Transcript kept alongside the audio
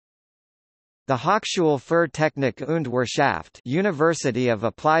The Hochschule für Technik und Wirtschaft, University of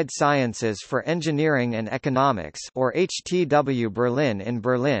Applied Sciences for Engineering and Economics, or HTW Berlin in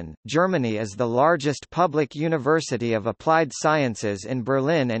Berlin, Germany is the largest public university of applied sciences in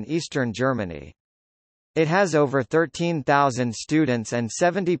Berlin and eastern Germany. It has over 13,000 students and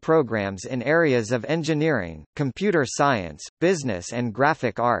 70 programs in areas of engineering, computer science, business and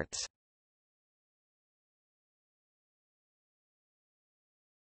graphic arts.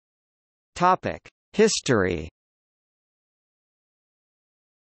 History.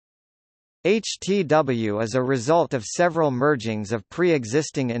 HTW is a result of several mergings of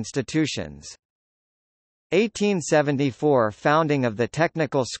pre-existing institutions. 1874 founding of the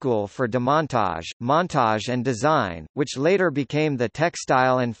Technical School for Demontage, Montage and Design, which later became the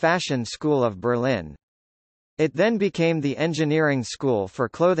Textile and Fashion School of Berlin. It then became the Engineering School for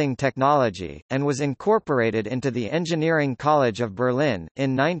Clothing Technology, and was incorporated into the Engineering College of Berlin,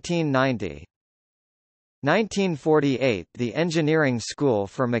 in 1990. 1948 The Engineering School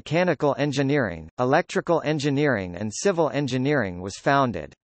for Mechanical Engineering, Electrical Engineering and Civil Engineering was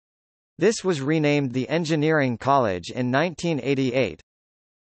founded. This was renamed the Engineering College in 1988.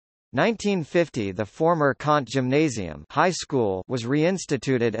 1950 The former Kant Gymnasium High School was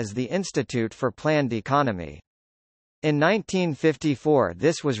reinstituted as the Institute for Planned Economy. In 1954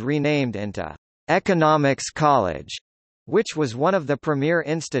 this was renamed into Economics College, which was one of the premier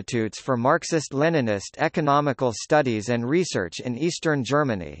institutes for Marxist-Leninist economical studies and research in eastern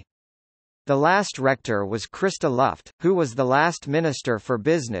Germany. The last rector was Christa Luft, who was the last minister for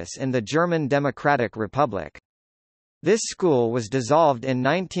business in the German Democratic Republic. This school was dissolved in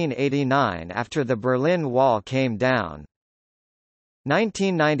 1989 after the Berlin Wall came down.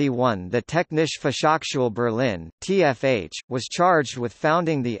 1991 The Technische Fachhochschule Berlin (TFH) was charged with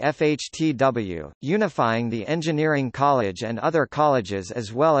founding the FHTW, unifying the Engineering College and other colleges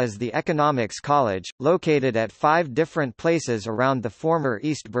as well as the Economics College, located at 5 different places around the former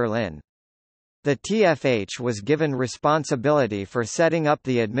East Berlin. The TFH was given responsibility for setting up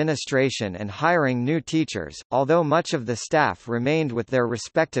the administration and hiring new teachers, although much of the staff remained with their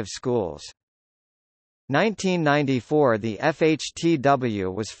respective schools. 1994 The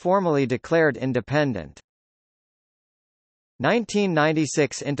FHTW was formally declared independent.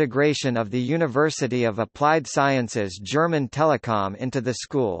 1996 Integration of the University of Applied Sciences German Telekom into the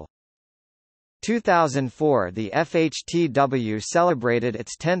school. 2004 The FHTW celebrated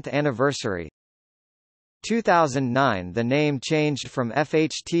its 10th anniversary. 2009 The name changed from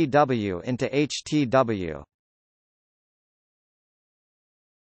FHTW into HTW.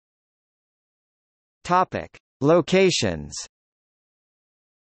 Topic: Locations.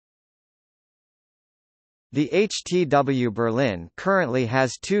 The HTW Berlin currently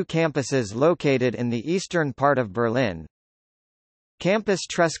has 2 campuses located in the eastern part of Berlin. Campus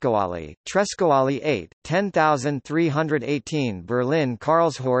Treskoali, Treskoali 8, 10318 Berlin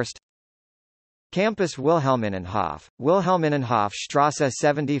Karlshorst. Campus Wilhelminenhof, Wilhelminenhofstrasse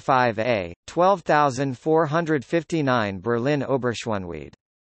 75a, 12459 Berlin Oberschwunweid.